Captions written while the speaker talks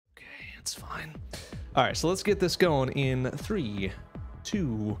It's fine. All right, so let's get this going in 3,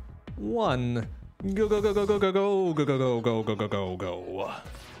 2, 1. Go, go, go, go, go, go, go, go, go, go, go, go, go, go. All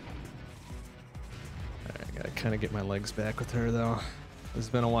right, I gotta kind of get my legs back with her, though. It's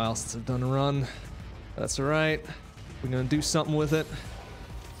been a while since I've done a run. That's all right. We're gonna do something with it.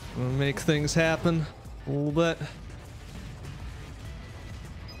 I'm gonna make things happen a little bit.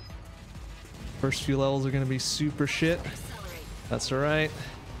 First few levels are gonna be super shit. That's all right.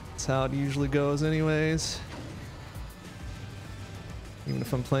 That's how it usually goes anyways. Even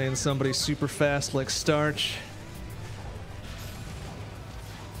if I'm playing somebody super fast like Starch.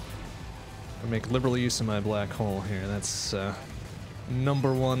 I make liberal use of my black hole here. That's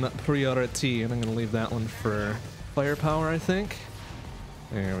 #1 priority, and I'm gonna leave that one for firepower, I think.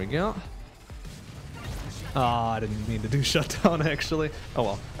 There we go. Ah, I didn't mean to do shutdown actually. Oh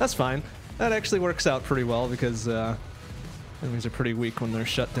well, that's fine. That actually works out pretty well because enemies are pretty weak when they're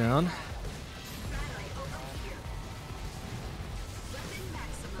shut down.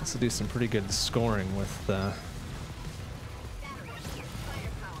 Also do some pretty good scoring with the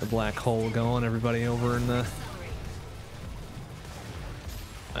black hole going. Everybody over in the...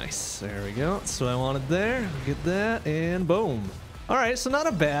 Nice, there we go. That's what I wanted there. Get that, and boom. All right, so not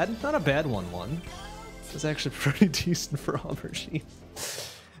a bad 1-1. It's actually pretty decent for Aubergine.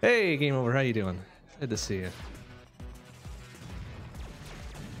 Hey, game over. How you doing? Good to see you.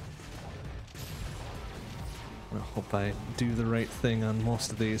 I hope I do the right thing on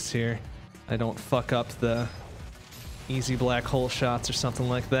most of these here. I don't fuck up the easy black hole shots or something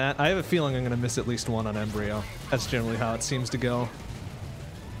like that. I have a feeling I'm gonna miss at least one on Embryo. That's generally how it seems to go.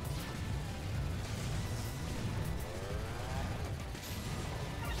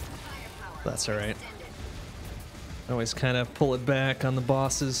 That's alright. I always kind of pull it back on the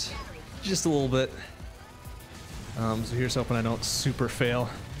bosses just a little bit. So here's hoping I don't super fail.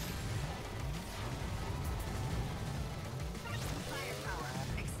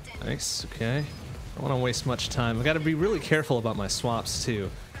 Nice, okay. I don't want to waste much time. I've got to be really careful about my swaps too.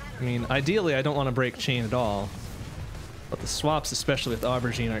 I mean, ideally I don't want to break chain at all, but the swaps, especially with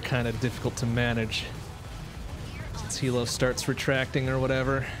Aubergine, are kind of difficult to manage since Hilo starts retracting or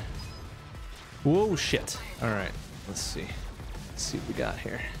whatever. Whoa, shit. Alright, let's see. Let's see what we got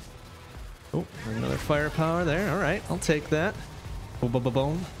here. Oh, another firepower there. Alright, I'll take that. Boom, boom, boom,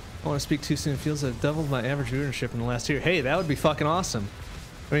 boom. I don't want to speak too soon. It feels I've doubled my average viewership in the last year. Hey, that would be fucking awesome.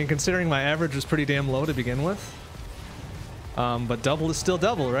 I mean, considering my average was pretty damn low to begin with. But double is still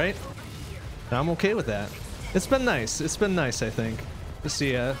double, right? I'm okay with that. It's been nice. It's been nice, I think, to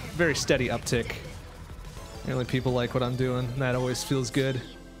see a very steady uptick. Really, people like what I'm doing, and that always feels good.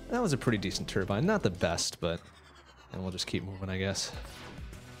 That was a pretty decent turbine. Not the best, but and we'll just keep moving, I guess.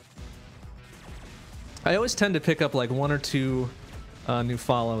 I always tend to pick up like 1 or 2 new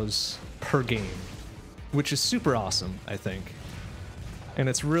follows per game, which is super awesome, I think. And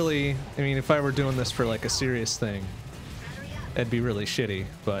it's really, I mean, if I were doing this for like a serious thing, it'd be really shitty.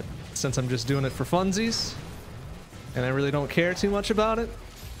 But since I'm just doing it for funsies, and I really don't care too much about it,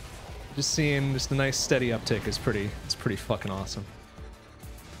 just seeing just a nice steady uptick is it's pretty fucking awesome.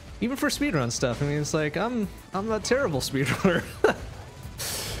 Even for speedrun stuff, I mean, it's like, I'm a terrible speedrunner.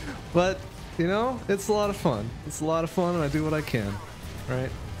 But, you know, it's a lot of fun. It's a lot of fun and I do what I can,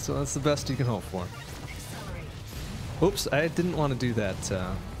 right? So that's the best you can hope for. Oops, I didn't want to do that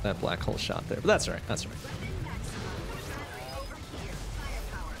that black hole shot there, but that's all right. That's all right.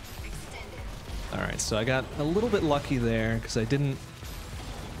 All right, so I got a little bit lucky there because I didn't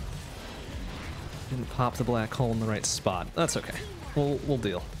pop the black hole in the right spot. That's okay. We'll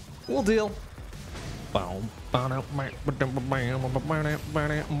deal. We'll deal. Oh, that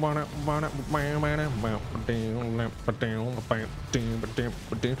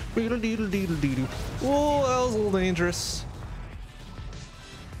was a little dangerous.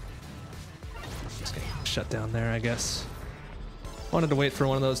 Just getting shut down there, I guess. Wanted to wait for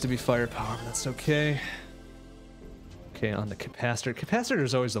one of those to be firepower, but that's okay. Okay, on the capacitor. Capacitor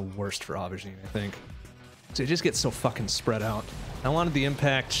is always the worst for Aubergine, I think. So it just gets so fucking spread out. I wanted the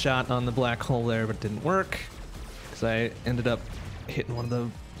impact shot on the black hole there, but it didn't work. Because I ended up hitting one of the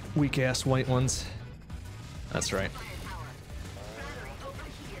weak-ass white ones. That's right.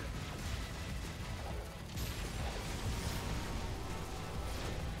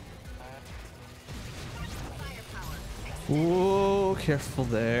 Whoa, careful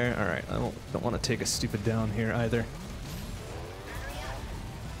there. Alright, I don't want to take a stupid down here either.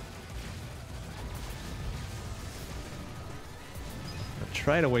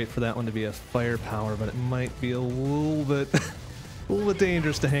 Try to wait for that one to be a firepower, but it might be a little bit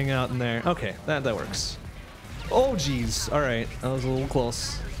dangerous to hang out in there. Okay, that works. Oh geez, all right, that was a little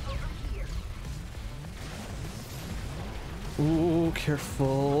close. Ooh,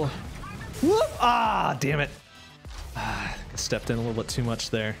 careful. Whoop! Ah, damn it. I stepped in a little bit too much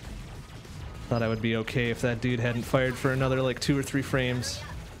there. Thought I would be okay if that dude hadn't fired for another like 2 or 3 frames.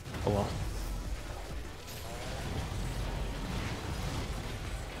 Oh well.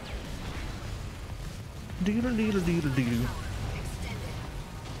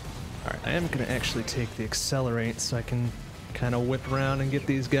 Alright, I am gonna actually take the accelerate so I can kind of whip around and get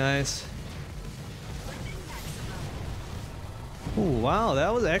these guys. Ooh, wow,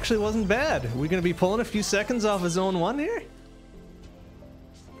 that was actually wasn't bad. We gonna be pulling a few seconds off of zone 1 here?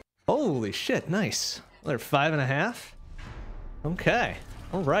 Holy shit, nice. Another 5.5? Okay.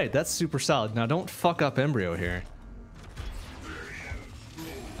 Alright, that's super solid. Now don't fuck up Embryo here.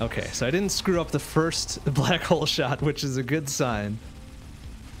 Okay, so I didn't screw up the first black hole shot, which is a good sign.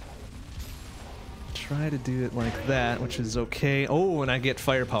 Try to do it like that, which is okay. Oh, and I get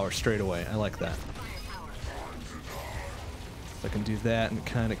firepower straight away. I like that. I can do that and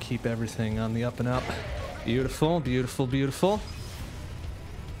kind of keep everything on the up and up. Beautiful, beautiful, beautiful.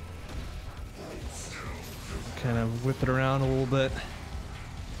 Kind of whip it around a little bit.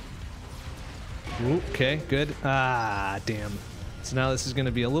 Ooh, okay, good. Ah, damn. So now this is going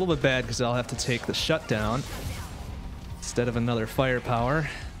to be a little bit bad because I'll have to take the shutdown instead of another firepower.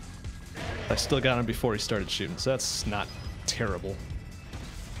 I still got him before he started shooting, so that's not terrible.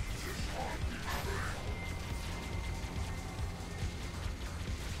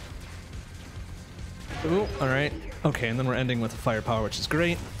 Ooh, alright. Okay, and then we're ending with a firepower, which is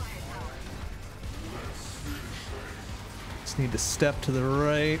great. Just need to step to the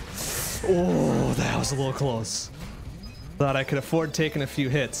right. Oh, that was a little close. Thought I could afford taking a few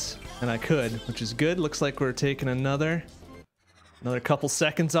hits, and I could, which is good. Looks like we're taking another couple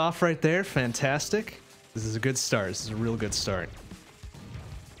seconds off right there. Fantastic. This is a good start. This is a real good start.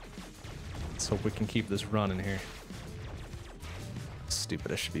 Let's hope we can keep this running here.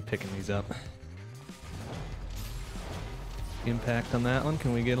 Stupid, I should be picking these up. Impact on that one.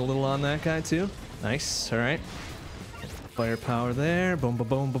 Can we get a little on that guy too? Nice. All right. Firepower there. Boom, boom,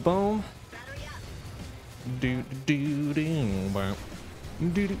 boom, boom, boom. Do do do do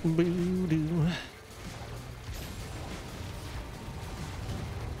do do do.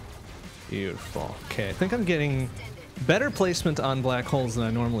 Beautiful. Okay, I think I'm getting better placement on black holes than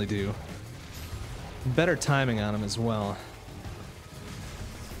I normally do. Better timing on them as well.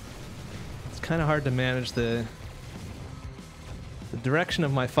 It's kind of hard to manage the direction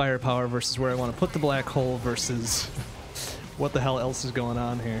of my firepower versus where I want to put the black hole versus what the hell else is going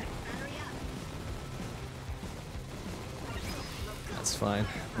on here. That's fine.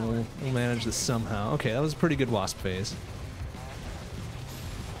 We'll manage this somehow. Okay, that was a pretty good wasp phase.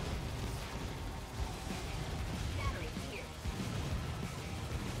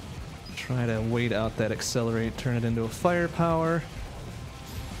 Try to wait out that accelerate, turn it into a firepower.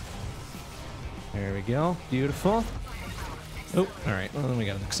 There we go. Beautiful. Oh, alright. Well, then we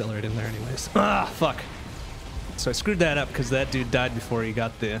got an accelerate in there anyways. Ah, fuck. So I screwed that up because that dude died before he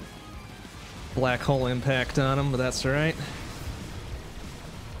got the black hole impact on him, but that's alright.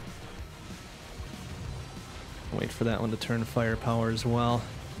 Wait for that one to turn firepower as well.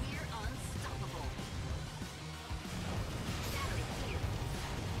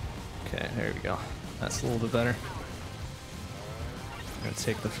 Okay, there we go. That's a little bit better. I'm gonna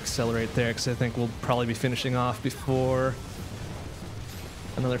take the accelerate there because I think we'll probably be finishing off before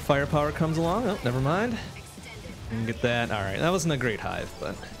another firepower comes along. Oh, never mind. We can get that. Alright, that wasn't a great hive,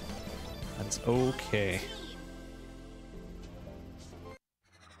 but that's okay.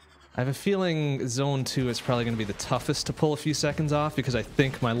 I have a feeling Zone 2 is probably going to be the toughest to pull a few seconds off because I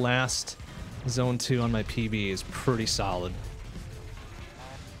think my last Zone 2 on my PB is pretty solid.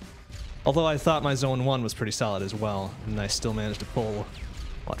 Although I thought my Zone 1 was pretty solid as well, and I still managed to pull,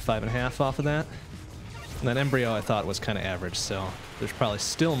 what, 5.5 off of that? And then Embryo I thought was kind of average, so there's probably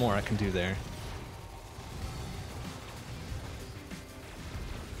still more I can do there.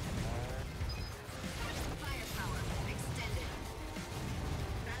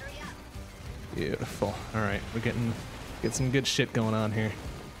 Beautiful. Alright, we're getting some good shit going on here.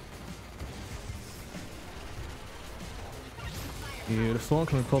 Beautiful.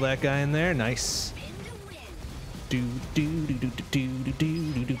 Can we pull that guy in there? Nice. Do do do do do do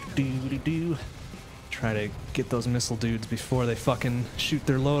do do do do. Try to get those missile dudes before they fucking shoot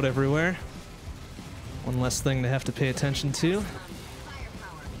their load everywhere. One less thing to have to pay attention to.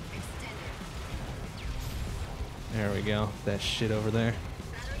 There we go. That shit over there.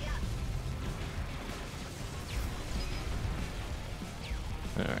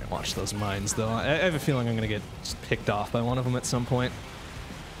 Alright, watch those mines though. I have a feeling I'm gonna get just picked off by one of them at some point.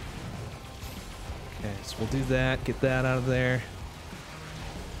 Okay, so we'll do that. Get that out of there.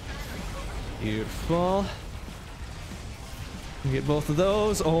 Beautiful. Get both of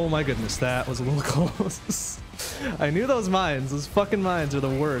those. Oh my goodness, that was a little close. I knew those mines. Those fucking mines are the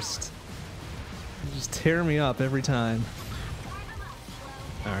worst. They just tear me up every time.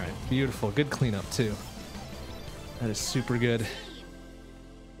 Alright, beautiful. Good cleanup, too. That is super good.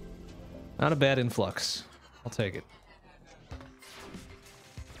 Not a bad influx. I'll take it.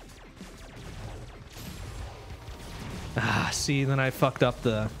 Ah, see, then I fucked up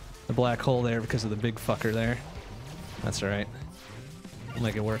the black hole there because of the big fucker there. That's alright. I'll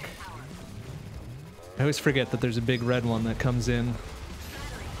make it work. I always forget that there's a big red one that comes in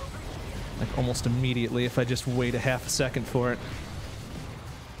like almost immediately if I just wait a half a second for it.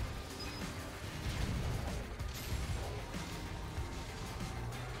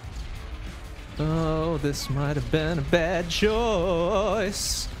 Oh, this might have been a bad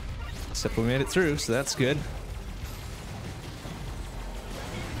choice. Except we made it through, so that's good.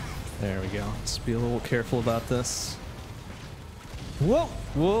 There we go. Let's be a little careful about this. Whoa!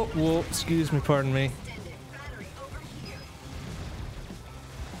 Whoa, whoa. Excuse me, pardon me.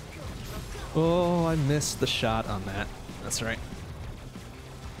 Oh, I missed the shot on that. That's right.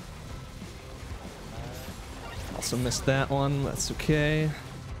 Also missed that one. That's okay.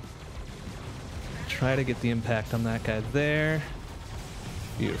 Try to get the impact on that guy there.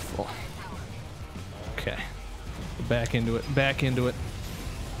 Beautiful. Okay. Back into it. Back into it.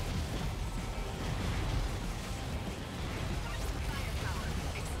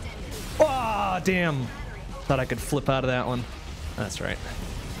 Ah, oh, damn. Thought I could flip out of that one. That's right.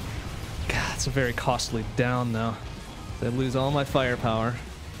 God, it's a very costly down though. I lose all my firepower.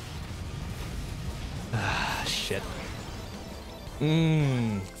 Ah, shit.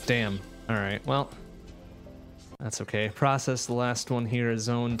 Damn. Alright, well. That's okay. Process the last one here is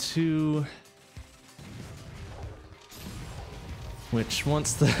zone 2. Which,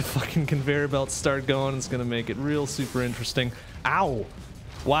 once the fucking conveyor belts start going, it's gonna make it real super interesting. Ow!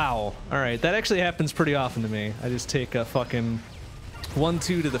 Wow. Alright, that actually happens pretty often to me. I just take a fucking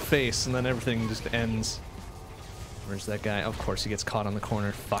 1-2 to the face, and then everything just ends. Where's that guy? Of course, he gets caught on the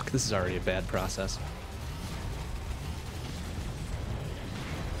corner. Fuck, this is already a bad process.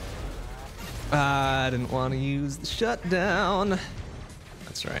 I didn't want to use the shutdown.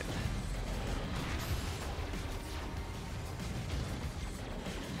 That's right.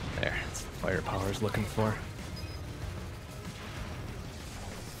 There, that's the firepower's looking for.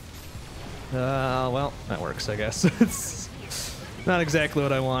 Well, that works, I guess. It's not exactly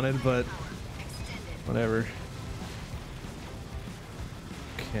what I wanted, but whatever.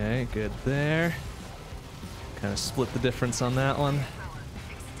 Okay, good there. Kind of split the difference on that one.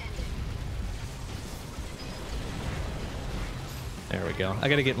 There we go. I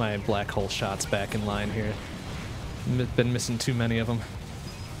gotta get my black hole shots back in line here. Been missing too many of them.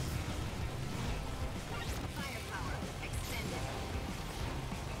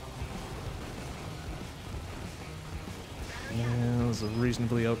 Yeah, that was a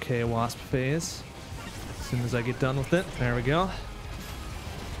reasonably okay wasp phase. As soon as I get done with it, there we go.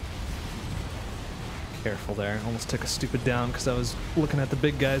 Careful there. Almost took a stupid down because I was looking at the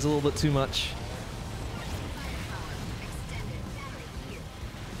big guys a little bit too much.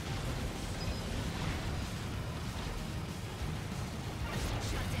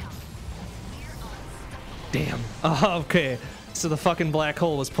 Damn. Oh, okay. So the fucking black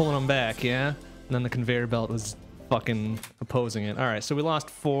hole was pulling them back, yeah? And then the conveyor belt was fucking opposing it. Alright, so we lost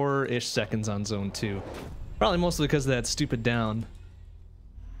 4-ish seconds on zone 2. Probably mostly because of that stupid down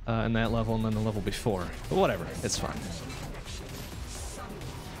in that level and then the level before. But whatever, it's fine.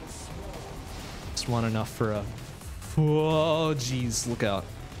 Just want enough for a... Whoa, jeez, look out.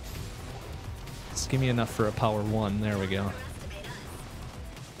 Just give me enough for a power 1. There we go.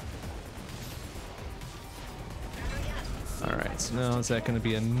 Alright, so now is that going to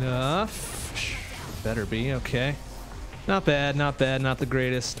be enough? Better be, okay. Not bad, not bad, not the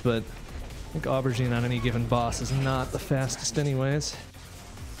greatest, but I think Aubergine on any given boss is not the fastest anyways.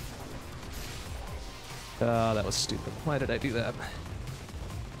 Oh, that was stupid. Why did I do that?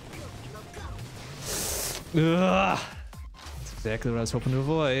 Ugh! That's exactly what I was hoping to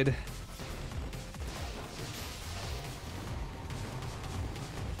avoid.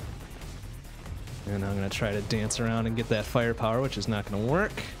 And I'm going to try to dance around and get that firepower, which is not going to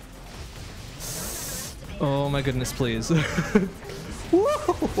work. Oh my goodness, please.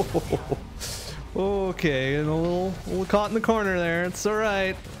 Whoa! Okay, and a little caught in the corner there. It's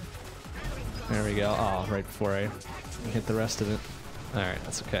alright. There we go. Oh, right before I hit the rest of it. Alright,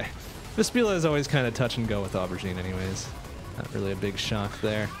 that's okay. Vespula is always kind of touch and go with Aubergine anyways. Not really a big shock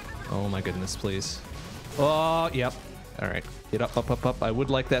there. Oh my goodness, please. Oh, yep. All right, get up, up, up, up. I would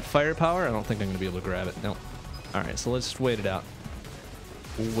like that firepower. I don't think I'm gonna be able to grab it. No. All right, so let's just wait it out.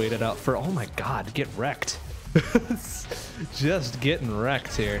 We'll wait it out for. Oh my God, get wrecked. Just getting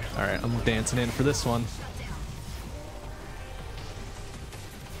wrecked here. All right, I'm dancing in for this one.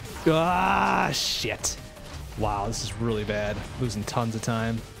 Ah, shit. Wow, this is really bad. Losing tons of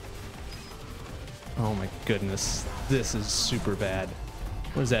time. Oh my goodness. This is super bad.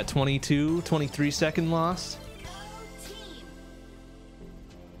 What is that, 22, 23 second loss?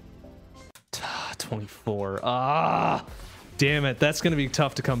 24. Ah, damn it. That's going to be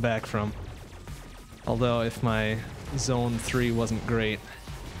tough to come back from. Although if my zone 3 wasn't great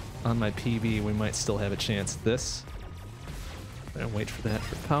on my PB, we might still have a chance at this. I'm gonna wait for that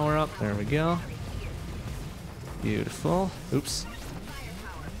for power up. There we go. Beautiful. Oops.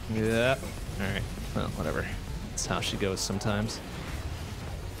 Yeah. Alright. Well, whatever. That's how she goes sometimes.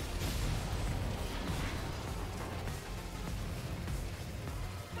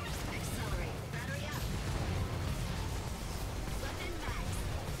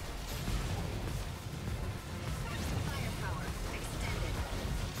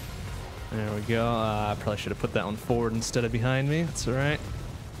 There we go. I probably should have put that one forward instead of behind me. That's alright.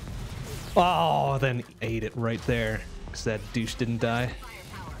 Oh, then ate it right there because that douche didn't die.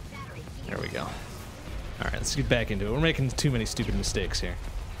 There we go. Alright, let's get back into it. We're making too many stupid mistakes here.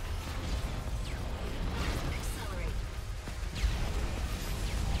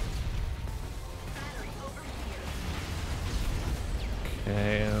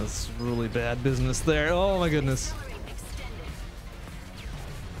 Okay, that's really bad business there. Oh my goodness.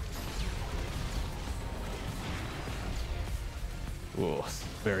 Whoa,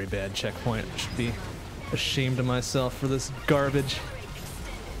 very bad checkpoint. I should be ashamed of myself for this garbage.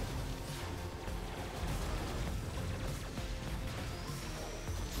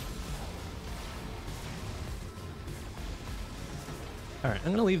 Alright,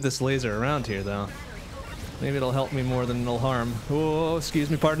 I'm gonna leave this laser around here though. Maybe it'll help me more than it'll harm. Oh, excuse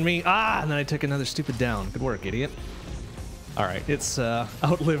me, pardon me. Ah, and then I took another stupid down. Good work, idiot. Alright, it's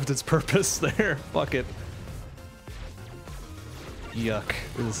outlived its purpose there. Fuck it. Yuck.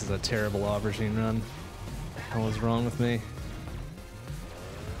 This is a terrible aubergine run. What the hell is wrong with me?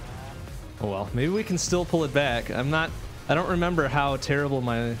 Oh well, maybe we can still pull it back. I don't remember how terrible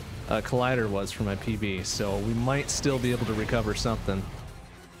my collider was for my PB, so we might still be able to recover something.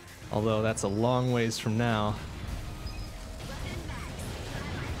 Although that's a long ways from now.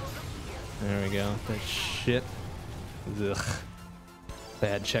 There we go. That shit. Ugh.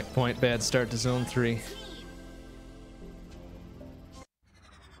 Bad checkpoint, bad start to zone 3.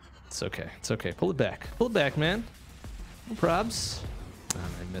 It's okay. It's okay. Pull it back. Pull it back, man. No probs. Oh,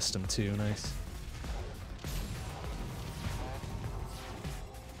 I missed him too. Nice.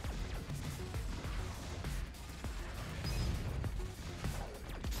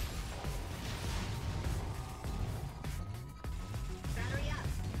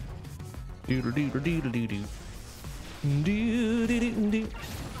 Do do do do do do do. Do do do do do.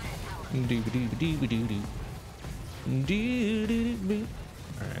 Do do do do do do. Do do do.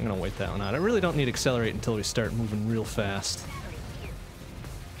 Alright, I'm gonna wait that one out. I really don't need to accelerate until we start moving real fast.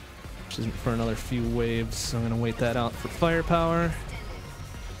 Which isn't for another few waves, so I'm gonna wait that out for firepower.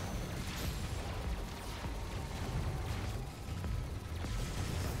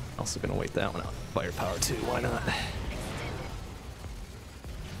 Also gonna wait that one out for firepower too, why not?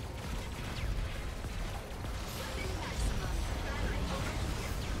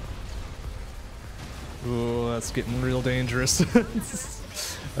 Ooh, that's getting real dangerous.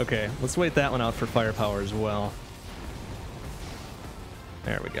 Okay, let's wait that one out for firepower as well.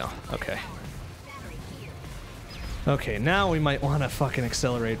 There we go. Okay. Okay, now we might want to fucking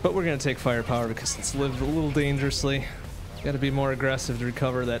accelerate, but we're gonna take firepower because it's lived a little dangerously. Gotta be more aggressive to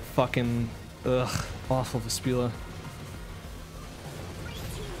recover that fucking, awful Vespula.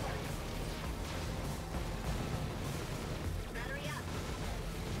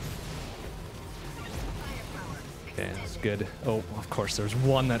 Okay, that's good. Oh, of course, there's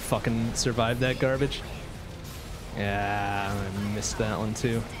one that fucking survived that garbage. Yeah, I missed that one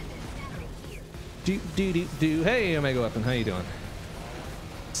too. Do do do do. Hey, Omega Weapon, how you doing?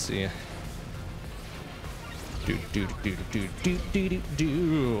 Let's see ya. Do do do do do do do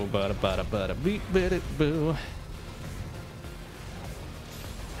do. Bada bada bada beep bada boo.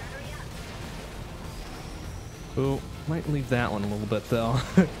 Ooh, might leave that one a little bit though.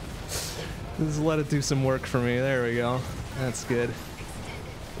 Just let it do some work for me. There we go. That's good.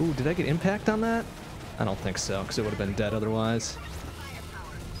 Ooh, did I get impact on that? I don't think so, because it would have been dead otherwise.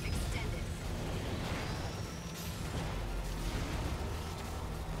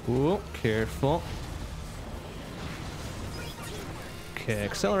 Ooh, careful. Okay,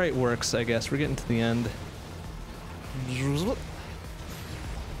 accelerate works, I guess. We're getting to the end.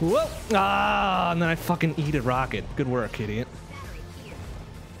 Whoa! Ah, and then I fucking eat a rocket. Good work, idiot.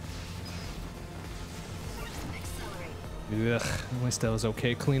 Ugh, at least that was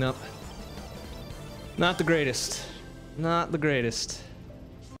okay cleanup. Not the greatest. Not the greatest.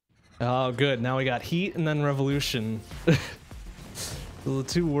 Oh, good. Now we got heat and then revolution. The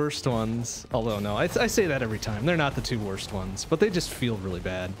two worst ones. Although, no, I say that every time. They're not the two worst ones, but they just feel really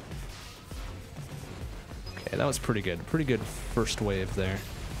bad. Okay, that was pretty good. Pretty good first wave there.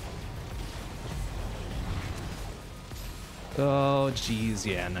 Oh, geez.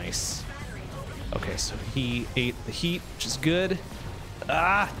 Yeah, nice. Okay, so he ate the heat, which is good.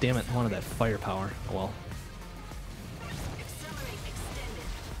 Ah, damn it. Wanted that firepower. Oh, well.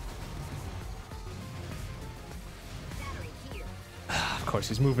 Of course,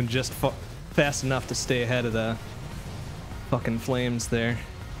 he's moving just fast enough to stay ahead of the fucking flames there.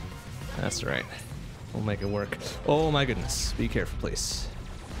 That's right. We'll make it work. Oh my goodness. Be careful, please.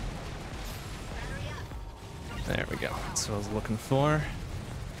 There we go. That's what I was looking for.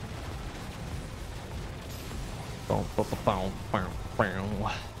 Okay,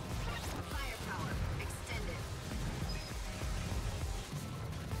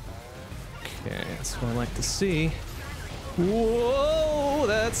 that's what I like to see. Whoa,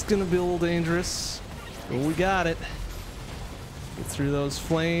 that's gonna be a little dangerous. But we got it. Get through those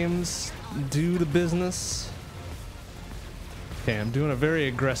flames. Do the business. Okay, I'm doing a very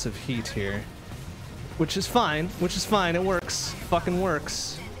aggressive heat here. Which is fine. Which is fine. It works. Fucking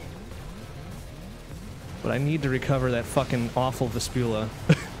works. But I need to recover that fucking awful Vespula.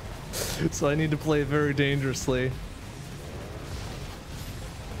 So I need to play very dangerously.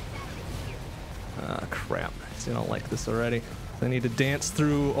 Ah, crap. See, I don't like this already. I need to dance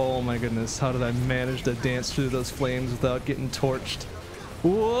through. Oh my goodness. How did I manage to dance through those flames without getting torched?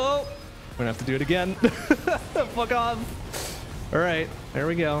 Whoa! We're gonna have to do it again. Fuck off. Alright, there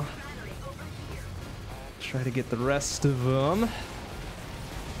we go. Try to get the rest of them.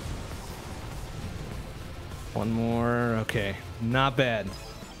 One more. Okay, not bad.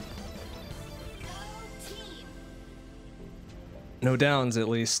 No downs, at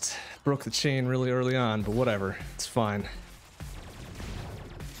least. Broke the chain really early on, but whatever. It's fine.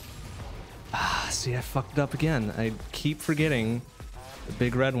 Ah, see, I fucked it up again. I keep forgetting the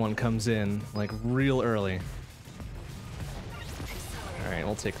big red one comes in, like, real early. Alright,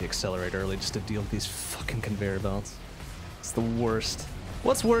 we'll take the accelerator early just to deal with these fucking conveyor belts. It's the worst.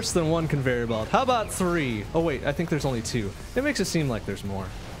 What's worse than one conveyor belt? How about 3? Oh wait, I think there's only 2. It makes it seem like there's more.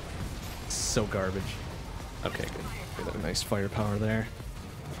 It's so garbage. Okay, good. Get a nice firepower there.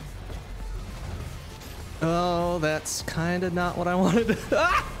 Oh, that's kind of not what I wanted.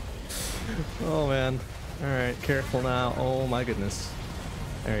 Ah! Oh man. Alright, careful now. Oh my goodness.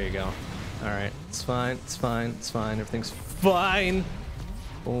 There you go. Alright, it's fine, it's fine, it's fine. Everything's fine.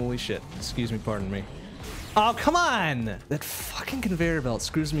 Holy shit. Excuse me, pardon me. Oh, come on! That fucking conveyor belt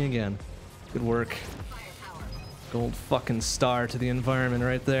screws me again. Good work. Gold fucking star to the environment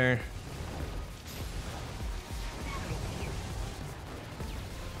right there.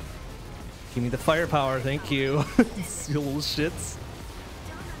 Give me the firepower, thank you. You little shits.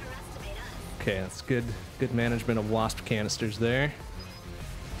 Okay, that's good. Good management of wasp canisters there.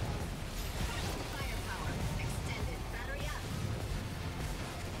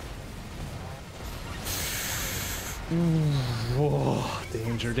 Whoa,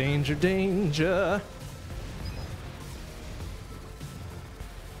 danger, danger, danger.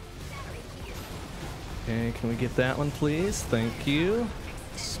 Okay, can we get that one, please? Thank you.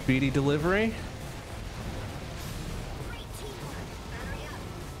 Speedy delivery.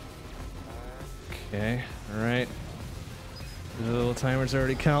 Okay, alright. Oh, timer's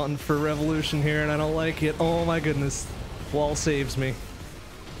already counting for revolution here, and I don't like it. Oh my goodness. Wall saves me.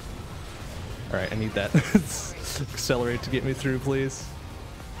 Alright, I need that. Accelerate to get me through, please.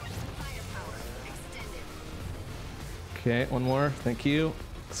 Okay, one more. Thank you.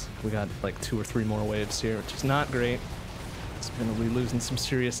 We got like 2 or 3 more waves here, which is not great. It's gonna be losing some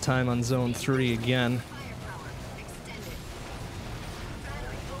serious time on zone 3 again.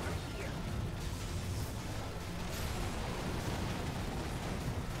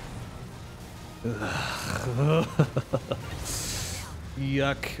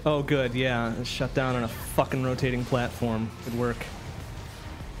 Yuck. Oh, good. Yeah, shut down on a fucking rotating platform. Good work.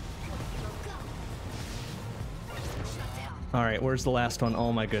 Alright, where's the last one?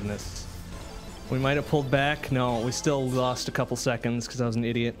 Oh my goodness. We might have pulled back. No, we still lost a couple seconds because I was an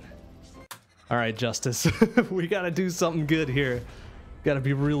idiot. Alright, Justice. We gotta do something good here. Gotta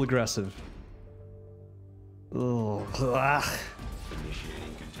be real aggressive. Ugh.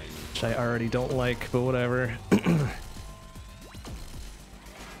 Which I already don't like, but whatever.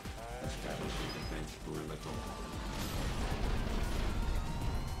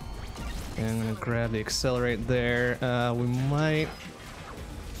 And I'm gonna grab the accelerate there. We might...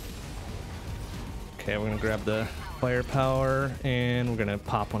 Okay, we're gonna grab the firepower, and we're gonna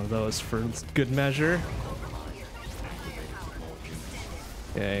pop one of those for good measure.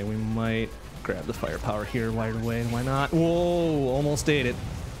 Okay, we might grab the firepower here right away, and why not? Whoa, almost ate it.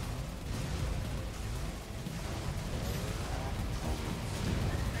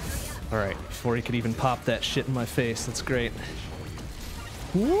 Alright, before he could even pop that shit in my face, that's great.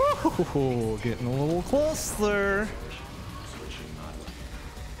 Whoa, getting a little closer.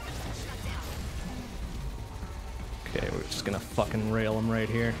 Okay, we're just gonna fucking rail him right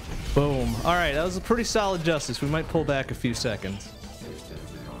here. Boom. Alright, that was a pretty solid justice. We might pull back a few seconds.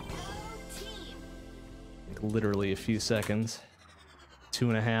 Literally a few seconds.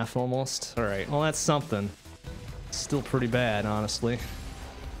 2.5 almost. Alright, well that's something. Still pretty bad, honestly.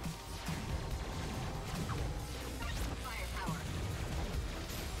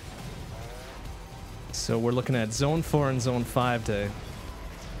 So we're looking at Zone 4 and Zone 5 to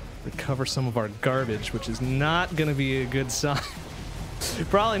recover some of our garbage, which is not going to be a good sign.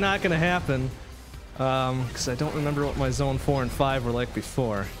 Probably not going to happen, because I don't remember what my Zone 4 and 5 were like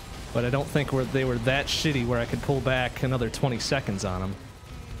before. But I don't think they were that shitty where I could pull back another 20 seconds on them.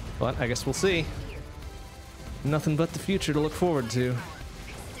 But I guess we'll see. Nothing but the future to look forward to.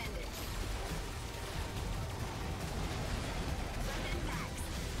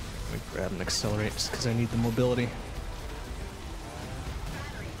 Let me grab and accelerate just because I need the mobility.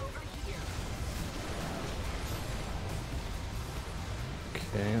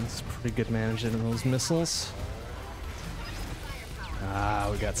 Okay, that's pretty good managing of those missiles. Ah,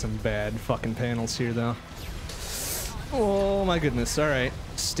 we got some bad fucking panels here, though. Oh my goodness, alright.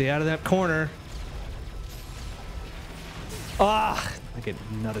 Stay out of that corner. Ah! I get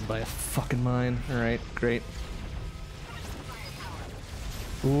nutted by a fucking mine. Alright, great.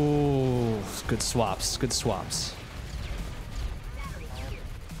 Ooh, good swaps, good swaps.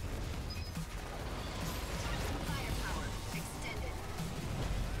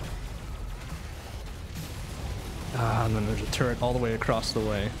 Ah, and then there's a turret all the way across the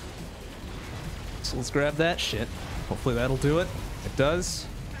way. So let's grab that shit. Hopefully that'll do it. It does.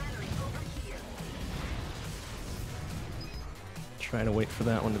 Try to wait for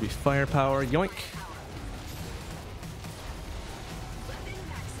that one to be firepower. Yoink!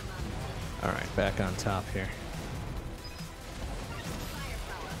 Alright, back on top here.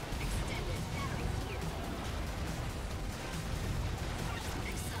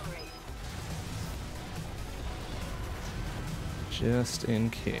 Just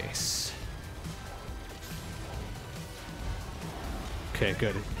in case. Okay,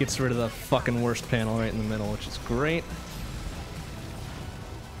 good. It gets rid of the fucking worst panel right in the middle, which is great.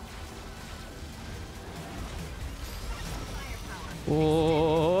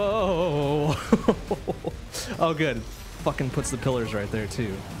 Whoa! Oh, good. Fucking puts the pillars right there,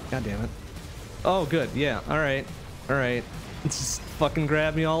 too. God damn it. Oh, good. Yeah. Alright. Alright. Just fucking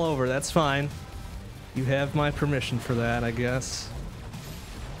grab me all over. That's fine. You have my permission for that, I guess.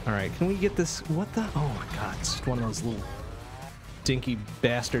 Alright, can we get this? What the? Oh my god, it's just one of those little dinky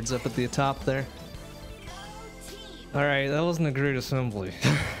bastards up at the top there. Alright, that wasn't a great assembly.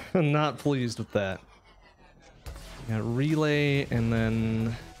 I'm not pleased with that. Got relay and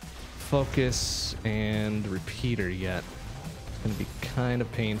then focus and repeater yet. It's gonna be kind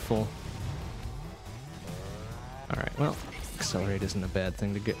of painful. Alright, well, accelerate isn't a bad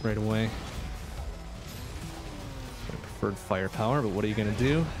thing to get right away. I preferred firepower, but what are you gonna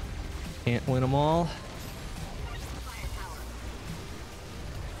do? Can't win them all.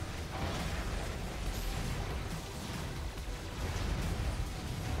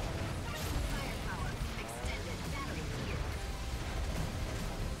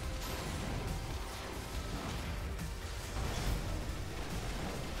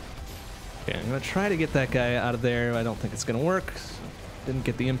 Okay, I'm gonna try to get that guy out of there. I don't think it's gonna work. Didn't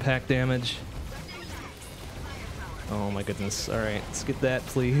get the impact damage. Oh my goodness. Alright, let's get that,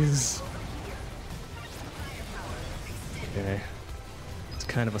 please. Okay. It's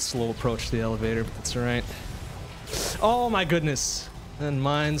kind of a slow approach to the elevator, but that's alright. Oh my goodness! And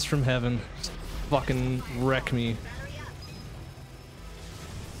mines from heaven. Just fucking wreck me.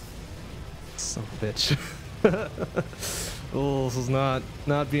 Son of a bitch. Oh, this is not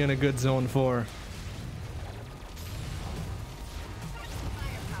being a good zone 4.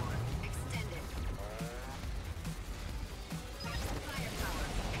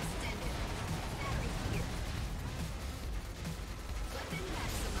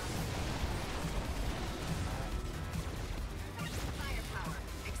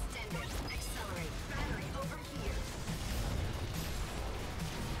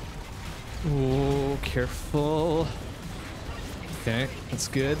 Oh, careful. Okay, that's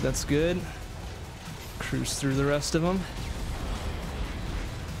good, that's good. Cruise through the rest of them.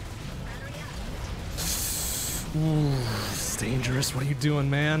 Ooh, it's dangerous. What are you doing,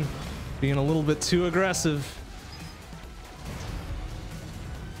 man? Being a little bit too aggressive.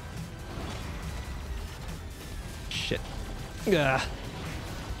 Shit. Yeah.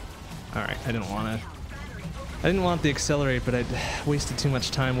 Alright, I didn't want the accelerate, but I'd wasted too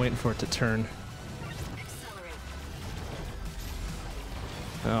much time waiting for it to turn.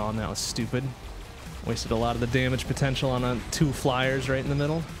 Oh, and that was stupid. Wasted a lot of the damage potential on two flyers right in the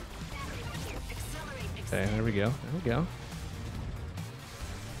middle. Okay, there we go. There we go.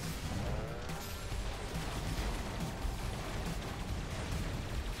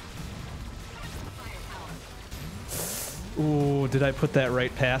 Ooh, did I put that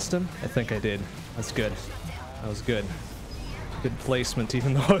right past him? I think I did. That's good. That was good. Good placement,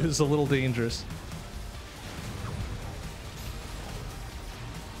 even though it was a little dangerous.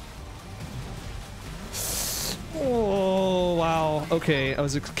 Oh, wow. Okay, I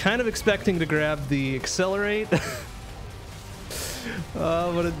was kind of expecting to grab the accelerate.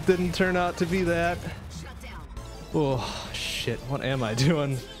 But it didn't turn out to be that. Oh, shit. What am I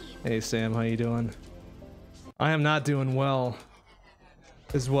doing? Hey, Sam, how you doing? I am not doing well,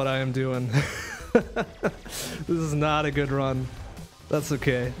 is what I am doing. This is not a good run. That's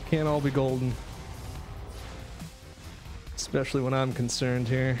okay. Can't all be golden. Especially when I'm concerned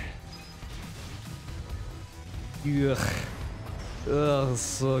here. Ugh. Ugh,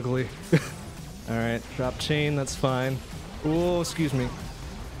 this is ugly. Alright, drop chain, that's fine. Oh, excuse me.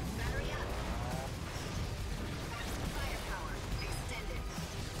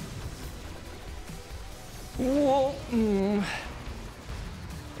 Whoa.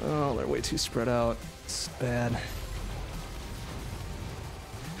 Oh, they're way too spread out. It's bad.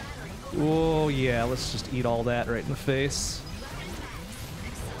 Oh, yeah, let's just eat all that right in the face.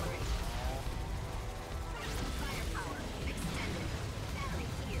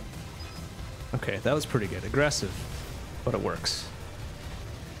 Okay, that was pretty good. Aggressive, but it works.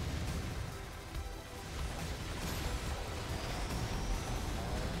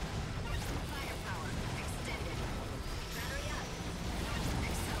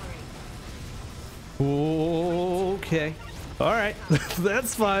 Okay. Alright.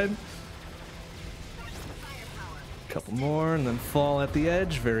 That's fine. Couple more and then fall at the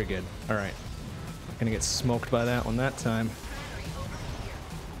edge. Very good. Alright. Not gonna get smoked by that one that time.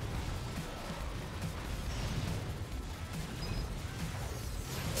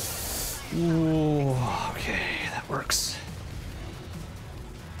 Ooh, okay. That works.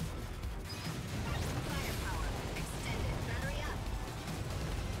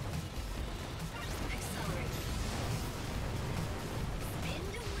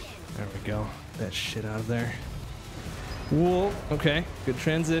 There we go. That shit out of there. Whoa, okay. Good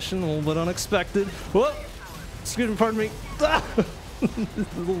transition. A little bit unexpected. Whoa! Excuse me, pardon me. Ah!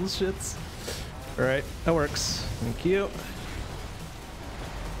 Little shits. Alright, that works. Thank you.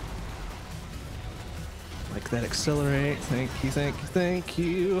 Like that accelerate. Thank you, thank you, thank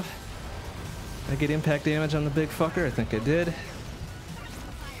you. Did I get impact damage on the big fucker? I think I did.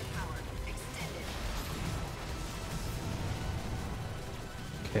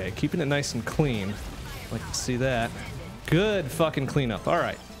 Okay, keeping it nice and clean. Like to see that. Good fucking cleanup.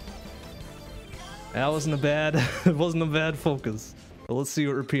 Alright. That wasn't a bad it wasn't a bad focus. But let's see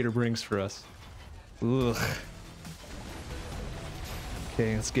what repeater brings for us. Ugh.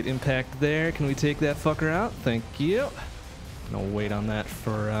 Okay, let's get impact there. Can we take that fucker out? Thank you. No wait on that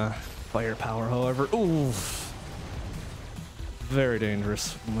for firepower, however. Ooh. Very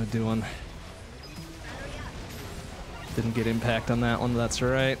dangerous. What am I doing? Didn't get impact on that one, that's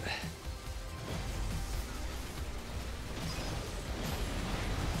alright.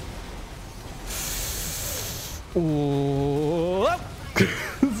 Ooh.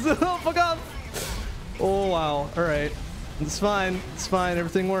 Oh, fuck off! Oh, wow. Alright. It's fine. It's fine.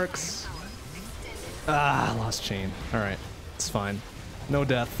 Everything works. Ah, lost chain. Alright. It's fine. No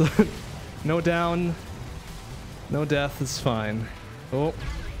death. No down. No death. It's fine. Oh.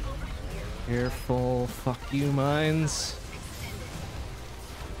 Careful. Fuck you, mines.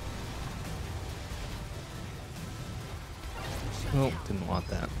 Oh, didn't want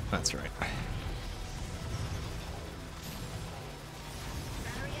that. That's right.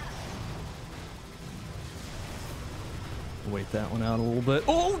 Wait that one out a little bit.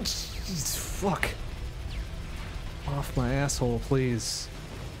 Oh, geez, fuck. Off my asshole, please.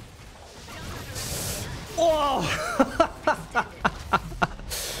 Oh!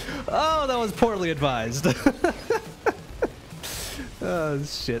 Oh, that was poorly advised. Oh,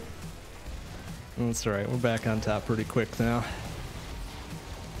 shit. That's alright, we're back on top pretty quick now.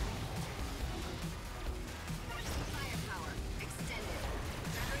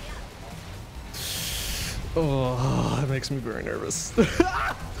 Oh, that makes me very nervous.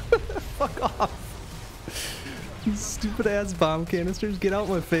 Fuck off. These stupid ass bomb canisters, get out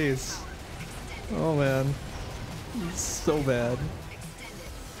my face. Oh man. It's so bad.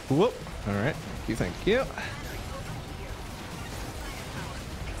 Whoop. Alright. Thank you.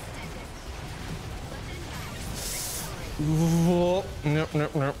 Whoop. Nope,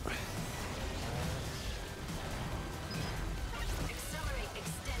 nope, nope.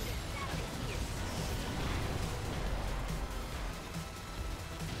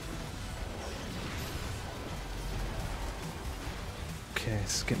 Okay,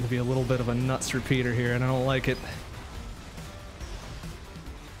 it's getting to be a little bit of a nuts repeater here, and I don't like it.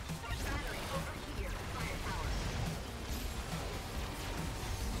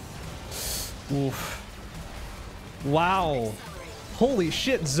 Oof. Wow. Holy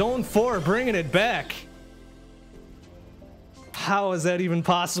shit, Zone 4 bringing it back. How is that even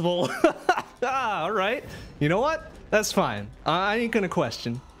possible? Alright. You know what? That's fine. I ain't gonna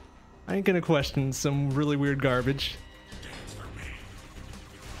question. I ain't gonna question some really weird garbage.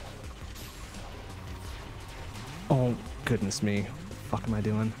 Oh, goodness me. What the fuck am I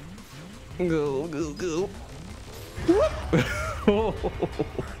doing? Go, go, go. Whoop.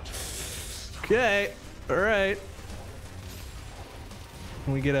 Okay. Alright.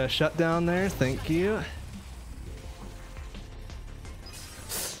 Can we get a shutdown there? Thank you.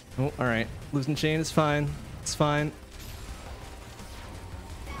 Oh, alright. Losing chain is fine. It's fine.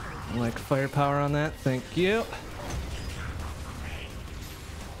 I like firepower on that. Thank you.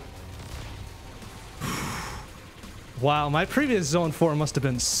 Wow, my previous Zone 4 must have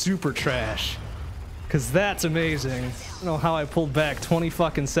been super trash. Cause that's amazing. I don't know how I pulled back 20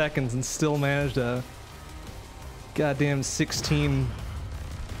 fucking seconds and still managed a goddamn 16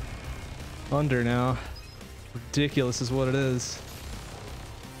 under now. Ridiculous is what it is.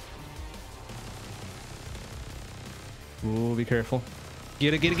 Ooh, be careful.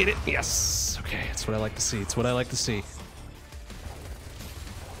 Get it, get it, get it. Yes. Okay, that's what I like to see. It's what I like to see.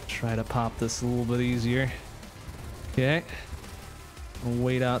 Try to pop this a little bit easier. Okay. I'll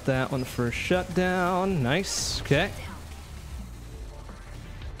wait out that one for a shutdown. Nice. Okay.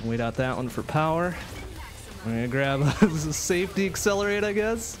 Wait out that one for power. I'm gonna grab a safety accelerate, I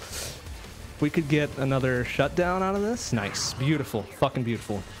guess. We could get another shutdown out of this. Nice. Beautiful. Fucking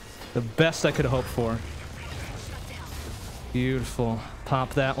beautiful. The best I could hope for. Beautiful.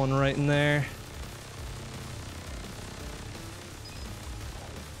 Pop that one right in there.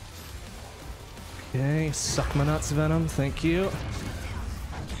 Okay, suck my nuts, Venom. Thank you.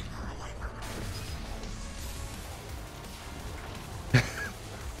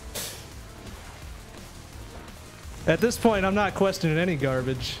 At this point, I'm not questioning any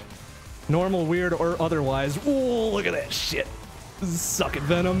garbage. Normal, weird, or otherwise. Oh, look at that shit. Suck it,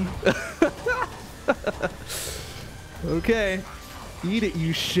 Venom. Okay. Eat it,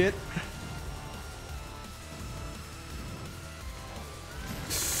 you shit.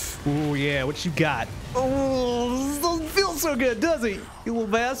 Oh yeah, what you got? Oh, this doesn't feel so good, does he? You little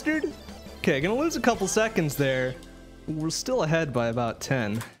bastard. Okay, gonna lose a couple seconds there. We're still ahead by about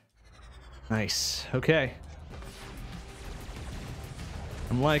 10. Nice. Okay.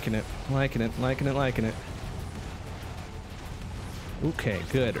 I'm liking it. Liking it, liking it, liking it. Okay,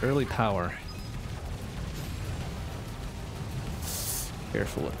 good. Early power.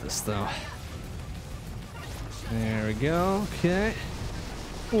 Careful with this, though. There we go. Okay.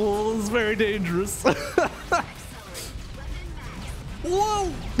 Oh, this is very dangerous. Whoa!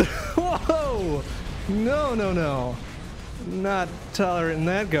 Whoa! No, no, no. Not tolerating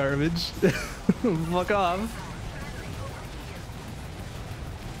that garbage. Fuck off.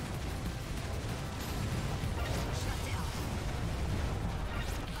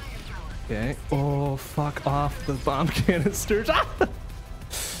 Okay. Oh, fuck off the bomb canisters.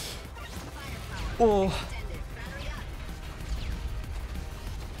 Oh.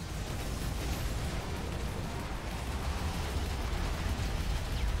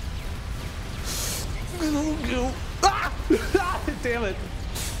 Ah! Damn it.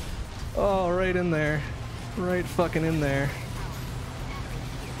 Oh, right in there. Right fucking in there.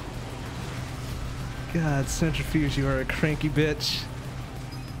 God, Centrifuge, you are a cranky bitch.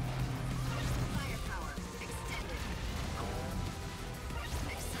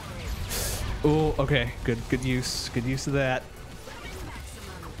 Oh, okay. Good use. Good use of that.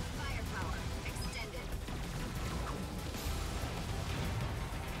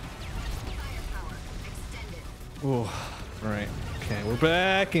 Oh, all right. Okay, we're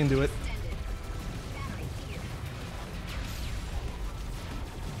back into it.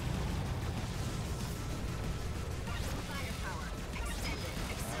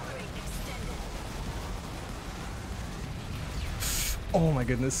 Oh my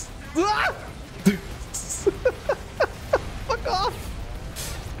goodness. Ah! Fuck off.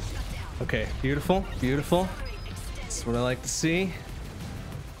 Okay, beautiful, beautiful. That's what I like to see.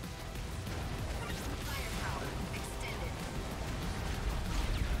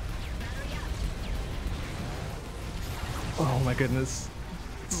 Oh my goodness.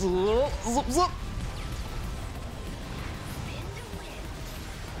 Zup, zup, zup.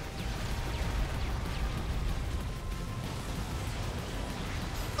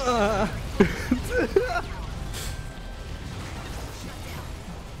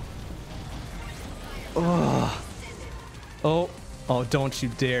 Oh. Oh. Oh, don't you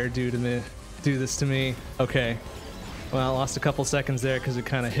dare do this to me. Okay. Well, I lost a couple seconds there because it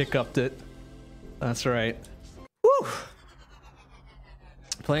kind of hiccuped it. That's right. Woo!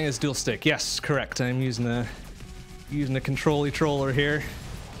 Playing as dual stick. Yes, correct. I'm using a control-y troller here.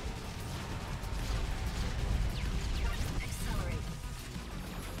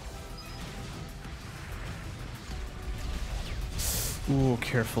 Ooh,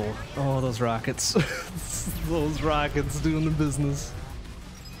 careful. Oh, those rockets. Those rockets doing the business.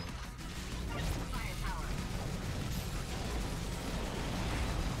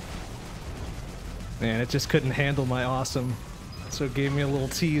 Man, it just couldn't handle my awesome. So it gave me a little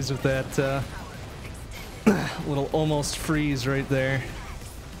tease with that little almost freeze right there.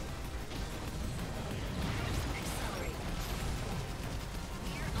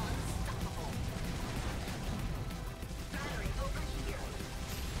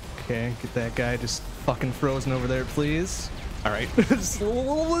 Okay, get that guy just fucking frozen over there, please. Alright, just a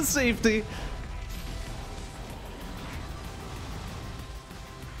little bit of safety.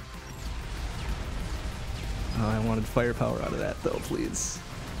 Oh, I wanted firepower out of that, though, please.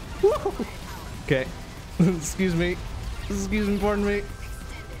 Woo! Okay. Excuse me. Pardon me.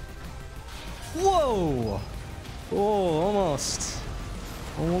 Whoa! Oh, almost.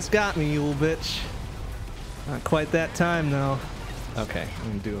 Almost got me, you little bitch. Not quite that time, though. Okay, I'm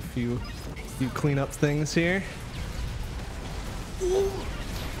gonna do a few cleanup things here.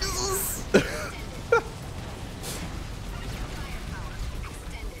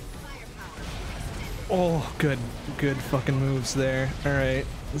 Oh, good fucking moves there. All right,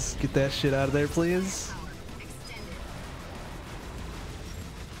 let's get that shit out of there, please.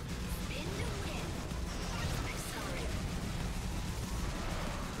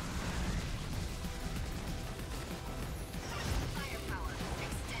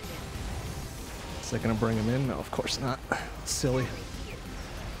 Is that gonna bring him in? No, of course not. Silly.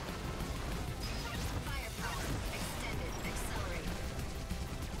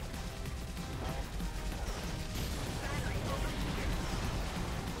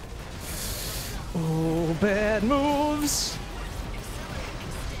 Oh, bad moves.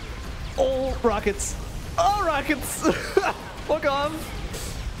 Oh, rockets. Oh, rockets. Fuck off.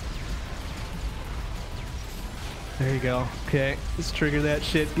 There you go. Okay, let's trigger that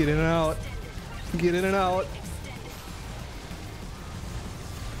shit. Get in and out. Get in and out.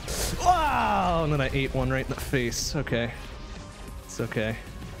 Wow! And then I ate one right in the face. Okay. It's okay.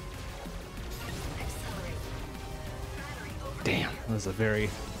 Damn, that was a very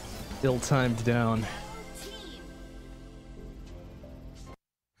ill-timed down.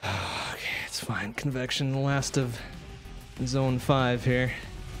 Okay, it's fine. Convection, the last of Zone 5 here.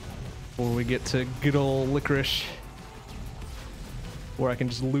 Before we get to good old licorice. Where I can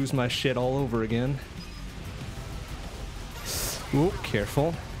just lose my shit all over again. Ooh,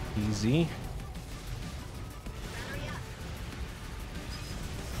 careful. Easy.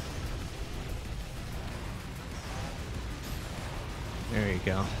 There you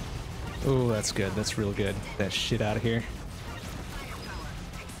go. Ooh, that's good. That's real good. Get that shit out of here.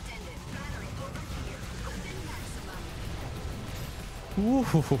 Ooh.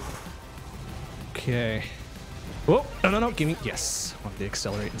 Okay. Whoa, no, give me, yes. I want the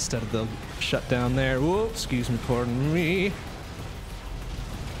accelerate instead of the shutdown there. Whoa, excuse me, pardon me.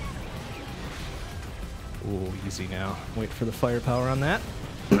 Ooh, easy now. Wait for the firepower on that.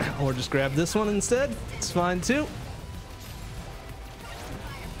 Or just grab this one instead. It's fine too.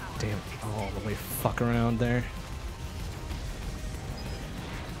 Damn, all the way fuck around there.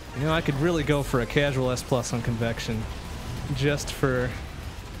 You know, I could really go for a casual S+ on convection. Just for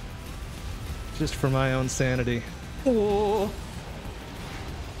my own sanity. Oh.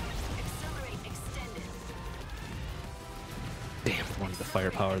 Damn, wanted the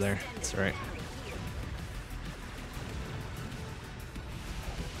firepower there. It's alright.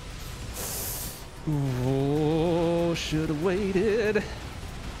 Oh, should have waited.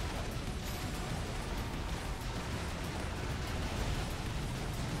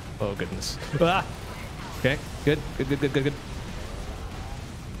 Oh goodness. Ah! Okay, good.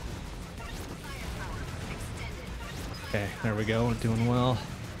 Okay, there we go. We're doing well.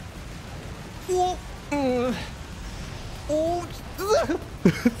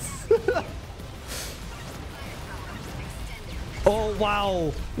 Oh,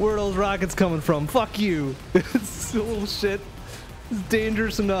 wow. Where are those rockets coming from? Fuck you. It's a little shit. It's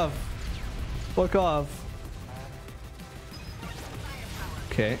dangerous enough. Fuck off.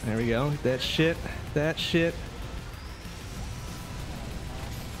 Okay, there we go. That shit. That shit.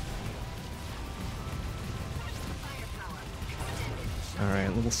 Alright,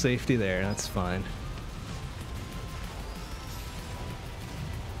 a little safety there. That's fine.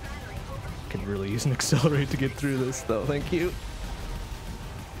 Could really use an accelerate to get through this, though. Thank you.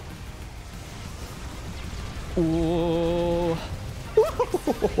 Whoa.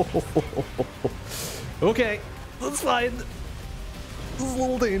 Okay, that's fine. This is a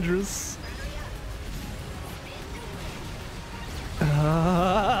little dangerous.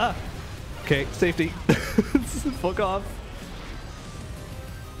 Okay, safety. Fuck off.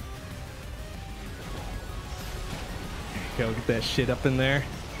 There you go, get that shit up in there.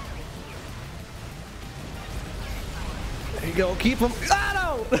 There you go, keep him.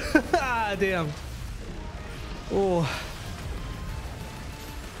 Ah, no! Ah, damn. Oh.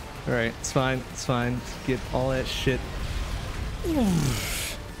 Alright, it's fine, it's fine. Just get all that shit.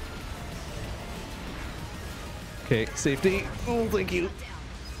 Okay, safety. Oh, thank you.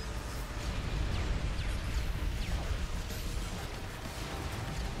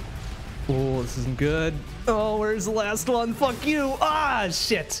 Oh, this isn't good. Oh, where's the last one? Fuck you! Ah,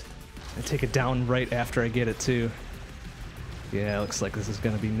 shit! I take it down right after I get it, too. Yeah, looks like this is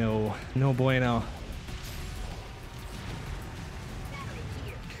gonna be no bueno.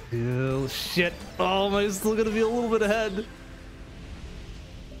 Oh, shit. Oh, am I still gonna be a little bit ahead?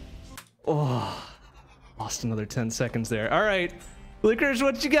 Oh, lost another 10 seconds there. All right, Lickers,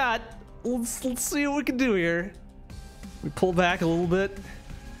 what you got? Let's see what we can do here. We pull back a little bit.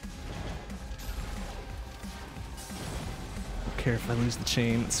 Don't care if I lose the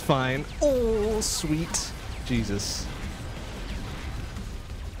chain. It's fine. Oh, sweet. Jesus.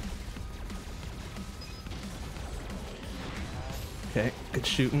 Okay, good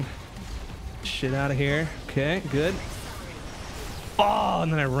shooting. Shit out of here. Okay, good. Oh,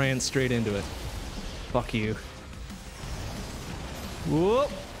 and then I ran straight into it. Fuck you. Whoop.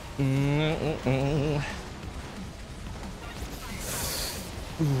 Ooh,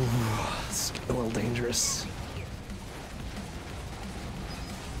 it's a little dangerous.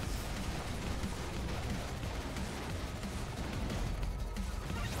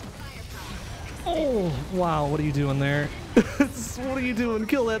 Oh, wow, what are you doing there? What are you doing?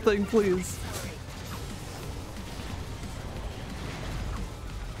 Kill that thing, please.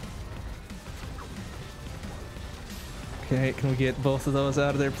 Okay, can we get both of those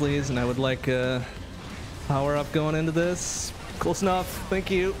out of there, please? And I would like a power up going into this. Close enough.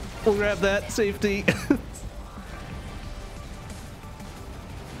 Thank you. We'll grab that. Safety. There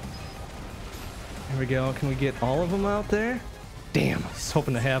we go. Can we get all of them out there? Damn, I was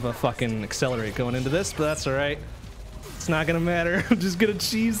hoping to have a fucking accelerate going into this, but that's alright. It's not gonna matter. I'm just gonna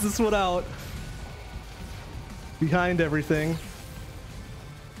cheese this one out. Behind everything.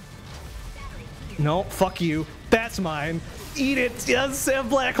 No, fuck you. That's mine. Eat it. Yes, have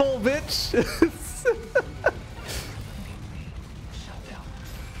black hole, bitch.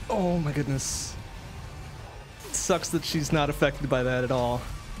 Oh my goodness. It sucks that she's not affected by that at all.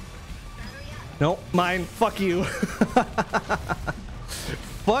 Nope, mine. Fuck you.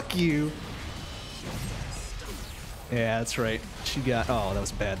 Fuck you. Yeah, that's right. She got... Oh, that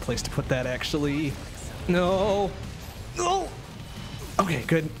was a bad place to put that, actually. No. No. Okay,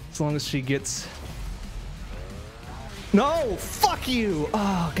 good. As long as she gets... No! Fuck you!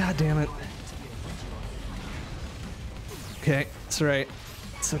 Oh, god damn it. Okay, it's alright.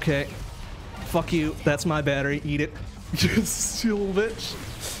 It's okay. Fuck you. That's my battery. Eat it. Just you little bitch.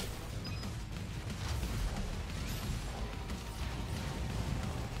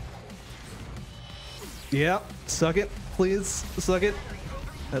 Yeah, suck it, please. Suck it.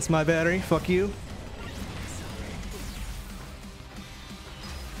 That's my battery. Fuck you.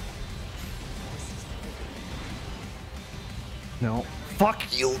 No. Fuck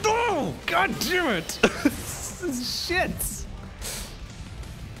you. No! God damn it! This is shit.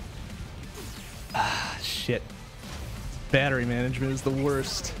 Ah, shit. Battery management is the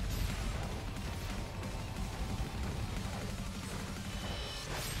worst.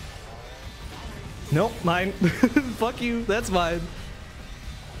 Nope, mine. Fuck you, that's mine.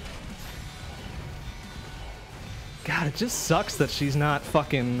 God, it just sucks that she's not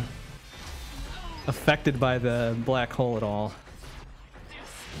fucking affected by the black hole at all.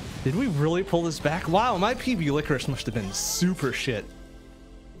 Did we really pull this back? Wow, my PB Licorice must have been super shit.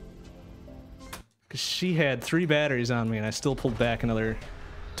 Because she had 3 batteries on me and I still pulled back another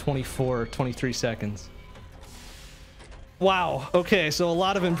 24, 23 seconds. Wow, okay, so a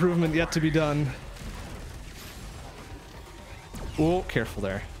lot of improvement yet to be done. Oh, careful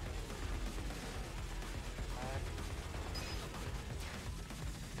there.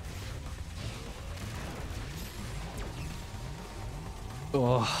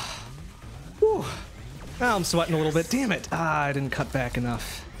 Oh. Whew. Now I'm sweating a little bit. Damn it. Ah, I didn't cut back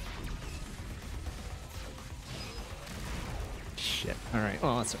enough. Shit. Alright,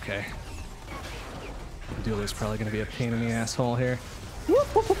 well, that's okay. Dueller's probably going to be a pain in the asshole here. Whoop,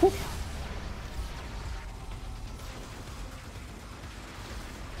 whoop, whoop, whoop.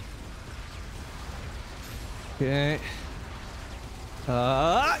 Okay.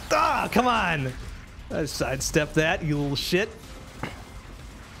 Come on! I sidestepped that, you little shit.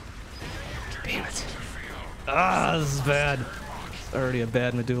 Damn it. Ah, this is bad. It's already a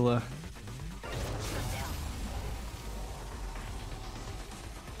bad medulla.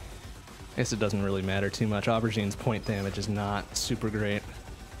 I guess it doesn't really matter too much. Aubergine's point damage is not super great.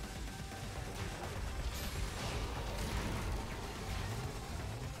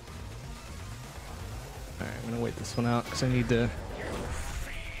 Alright, I'm gonna wait this one out because I need to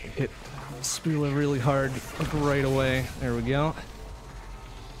hit Spula really hard like right away. There we go.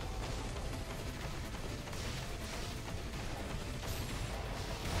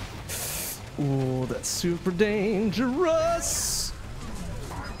 Ooh, that's super dangerous!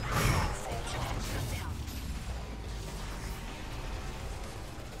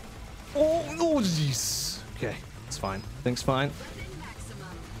 Oh, jeez. Okay, it's fine. Thing's fine.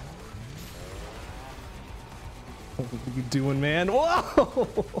 What are you doing, man?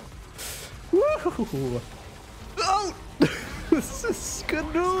 Whoa! Woo! Oh! This is good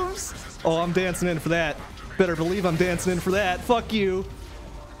moves! Oh, I'm dancing in for that. Better believe I'm dancing in for that. Fuck you!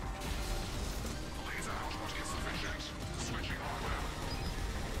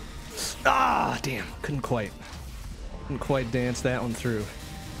 Ah, damn. Couldn't quite dance that one through.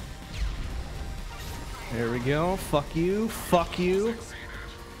 There we go. Fuck you. Fuck you.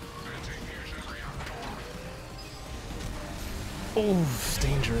 Oh, it's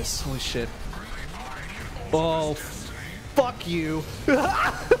dangerous. Holy shit. Oh, fuck you.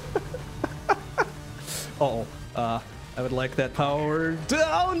 Uh-oh. I would like that power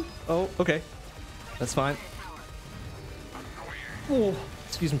down. Oh, okay. That's fine. Oh,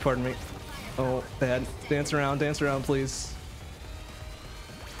 excuse me, pardon me. Oh, bad. Dance around, please.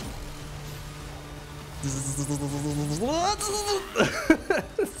 This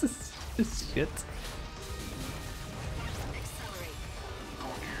is shit.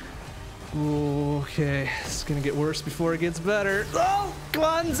 Okay, it's gonna get worse before it gets better. Oh, come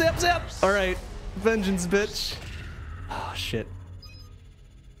on, zap, zap. All right, vengeance, bitch. Oh, shit.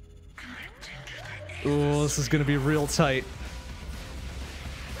 Oh, this is gonna be real tight.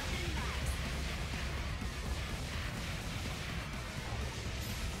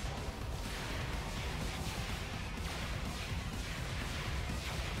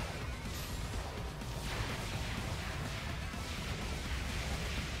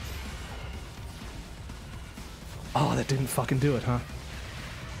 Oh, that didn't fucking do it, huh?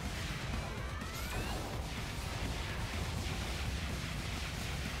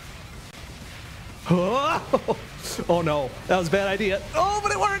 Oh, oh no, that was a bad idea. Oh,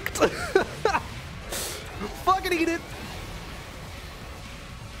 but it worked! Fucking eat it!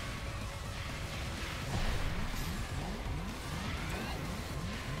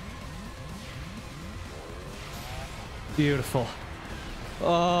 Beautiful.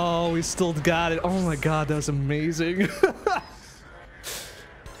 Oh, we still got it. Oh my god, that was amazing.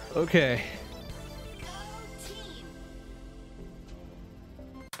 Okay.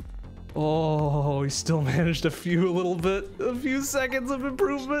 Oh, we still managed a few seconds of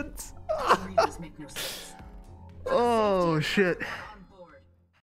improvement. Oh, shit.